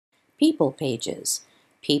People pages.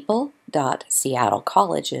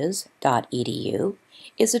 People.seattlecolleges.edu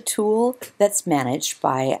is a tool that's managed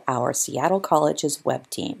by our Seattle Colleges web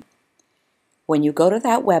team. When you go to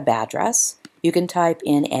that web address, you can type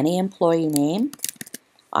in any employee name.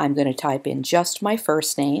 I'm going to type in just my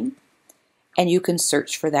first name, and you can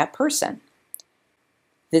search for that person.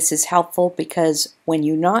 This is helpful because when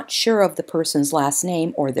you're not sure of the person's last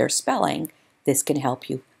name or their spelling, this can help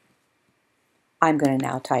you. I'm going to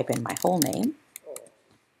now type in my whole name.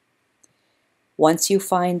 Once you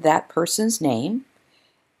find that person's name,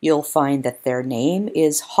 you'll find that their name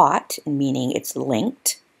is hot, meaning it's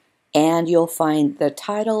linked, and you'll find the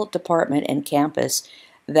title, department, and campus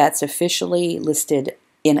that's officially listed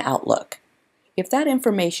in Outlook. If that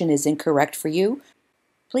information is incorrect for you,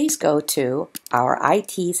 please go to our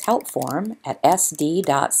IT's help form at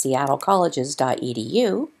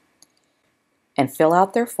sd.seattlecolleges.edu and fill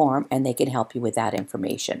out their form, and they can help you with that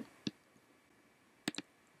information.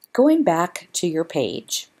 Going back to your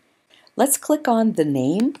page, let's click on the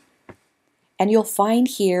name, and you'll find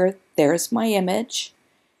here, there's my image.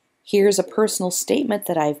 Here's a personal statement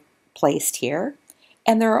that I've placed here,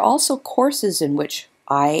 and there are also courses in which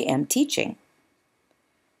I am teaching.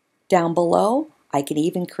 Down below, I can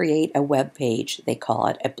even create a web page. They call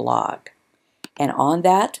it a blog. And on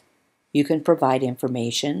that, you can provide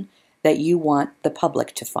information that you want the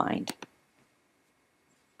public to find.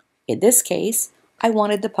 In this case, I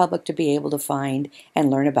wanted the public to be able to find and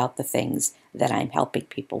learn about the things that I'm helping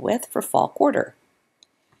people with for fall quarter.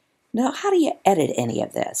 Now, how do you edit any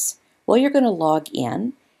of this? Well, you're going to log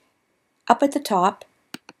in. Up at the top,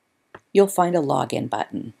 you'll find a login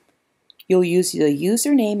button. You'll use the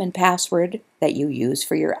username and password that you use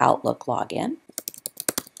for your Outlook login.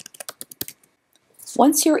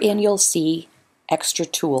 Once you're in, you'll see extra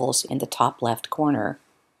tools in the top left corner.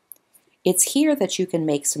 It's here that you can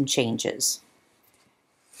make some changes.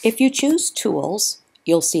 If you choose Tools,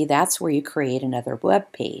 you'll see that's where you create another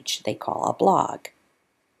web page they call a blog.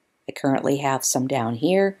 I currently have some down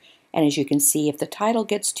here, and as you can see, if the title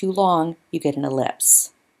gets too long, you get an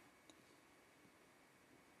ellipse.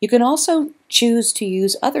 You can also choose to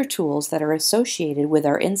use other tools that are associated with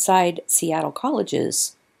our Inside Seattle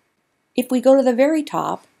Colleges. If we go to the very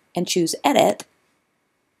top and choose Edit,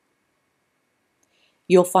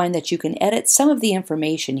 you'll find that you can edit some of the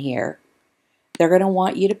information here. They're going to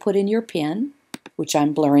want you to put in your PIN, which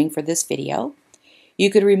I'm blurring for this video.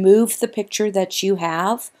 You could remove the picture that you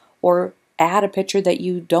have or add a picture that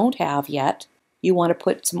you don't have yet. You want to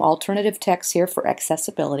put some alternative text here for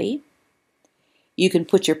accessibility. You can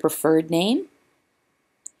put your preferred name.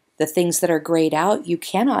 The things that are grayed out, you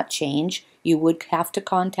cannot change. You would have to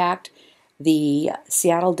contact the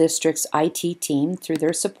Seattle District's IT team through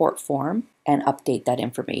their support form and update that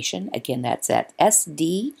information. Again, that's at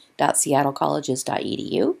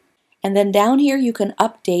sd.seattlecolleges.edu. And then down here, you can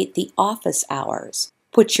update the office hours.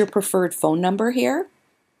 Put your preferred phone number here,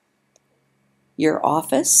 your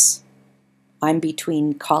office. I'm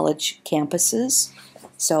between college campuses,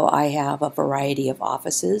 so I have a variety of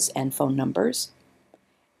offices and phone numbers.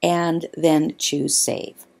 And then choose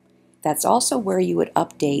Save. That's also where you would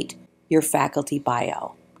update your faculty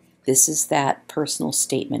bio. This is that personal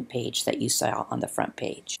statement page that you saw on the front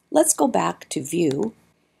page. Let's go back to View,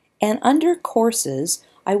 and under Courses,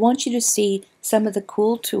 I want you to see some of the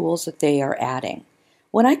cool tools that they are adding.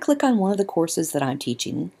 When I click on one of the courses that I'm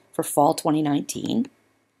teaching for fall 2019,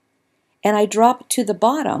 and I drop to the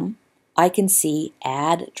bottom, I can see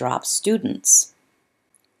Add Drop Students.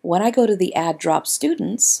 When I go to the Add Drop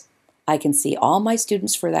Students, I can see all my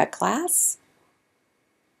students for that class,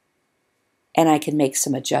 and I can make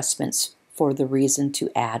some adjustments for the reason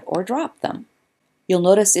to add or drop them. You'll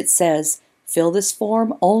notice it says, fill this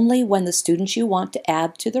form only when the students you want to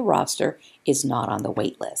add to the roster is not on the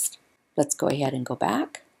wait list. Let's go ahead and go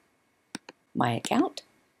back. My account.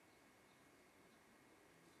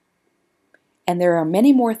 And there are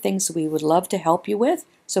many more things we would love to help you with,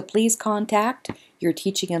 so please contact your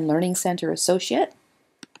Teaching and Learning Center associate.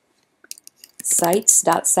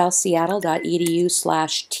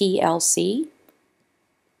 sites.southseattle.edu/TLC.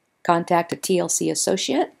 Contact a TLC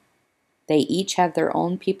associate. They each have their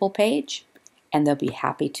own people page, and they'll be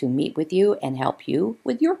happy to meet with you and help you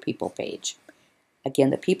with your people page.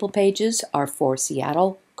 Again, the people pages are for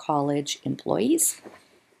Seattle College employees,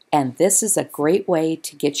 and this is a great way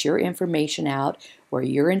to get your information out where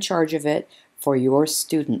you're in charge of it for your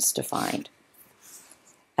students to find.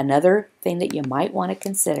 Another thing that you might want to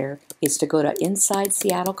consider is to go to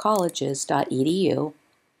InsideSeattleColleges.edu,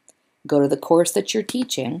 go to the course that you're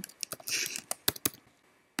teaching,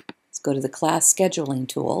 let's go to the class scheduling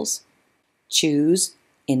tools, choose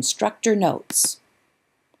Instructor Notes.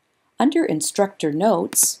 Under Instructor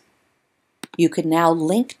Notes, you can now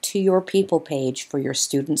link to your People page for your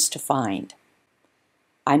students to find.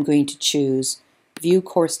 I'm going to choose View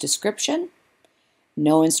Course Description,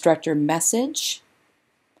 No Instructor Message.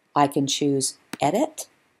 I can choose Edit,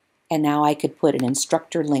 and now I could put an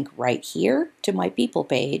instructor link right here to my People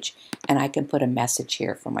page, and I can put a message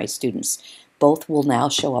here for my students. Both will now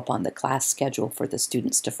show up on the class schedule for the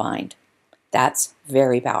students to find. That's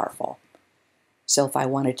very powerful. So if I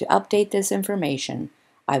wanted to update this information,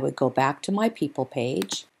 I would go back to my People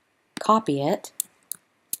page, copy it,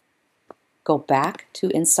 go back to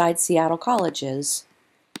Inside Seattle Colleges.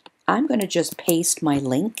 I'm going to just paste my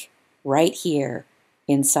link right here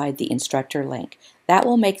inside the instructor link. That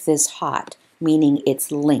will make this hot, meaning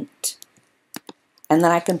it's linked. And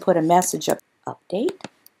then I can put a message up, update.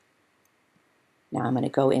 Now I'm going to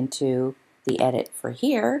go into the edit for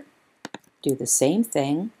here, do the same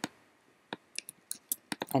thing,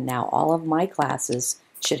 and now all of my classes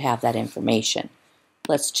should have that information.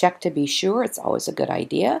 Let's check to be sure. It's always a good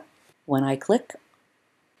idea. When I click,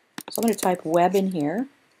 so I'm going to type web in here,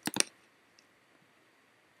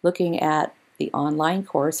 looking at the online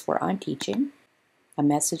course where I'm teaching, a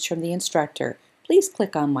message from the instructor. Please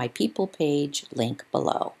click on my People page link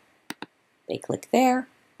below. They click there,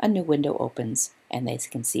 a new window opens, and they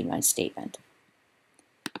can see my statement.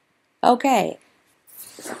 Okay,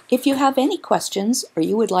 if you have any questions or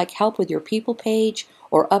you would like help with your People page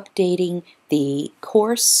or updating the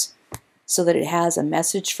course so that it has a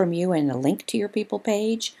message from you and a link to your People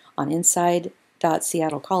page on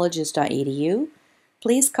inside.seattlecolleges.edu,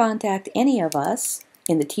 please contact any of us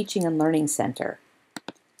in the Teaching and Learning Center.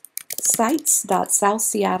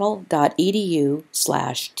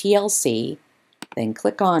 sites.southseattle.edu/TLC, then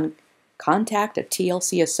click on Contact a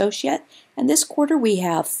TLC Associate, and this quarter we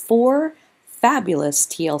have 4 fabulous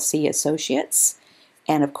TLC associates,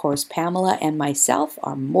 and of course Pamela and myself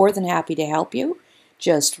are more than happy to help you.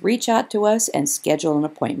 Just reach out to us and schedule an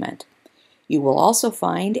appointment. You will also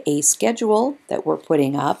find a schedule that we're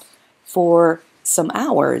putting up for some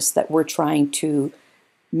hours that we're trying to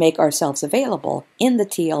make ourselves available in the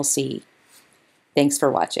TLC. Thanks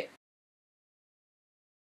for watching.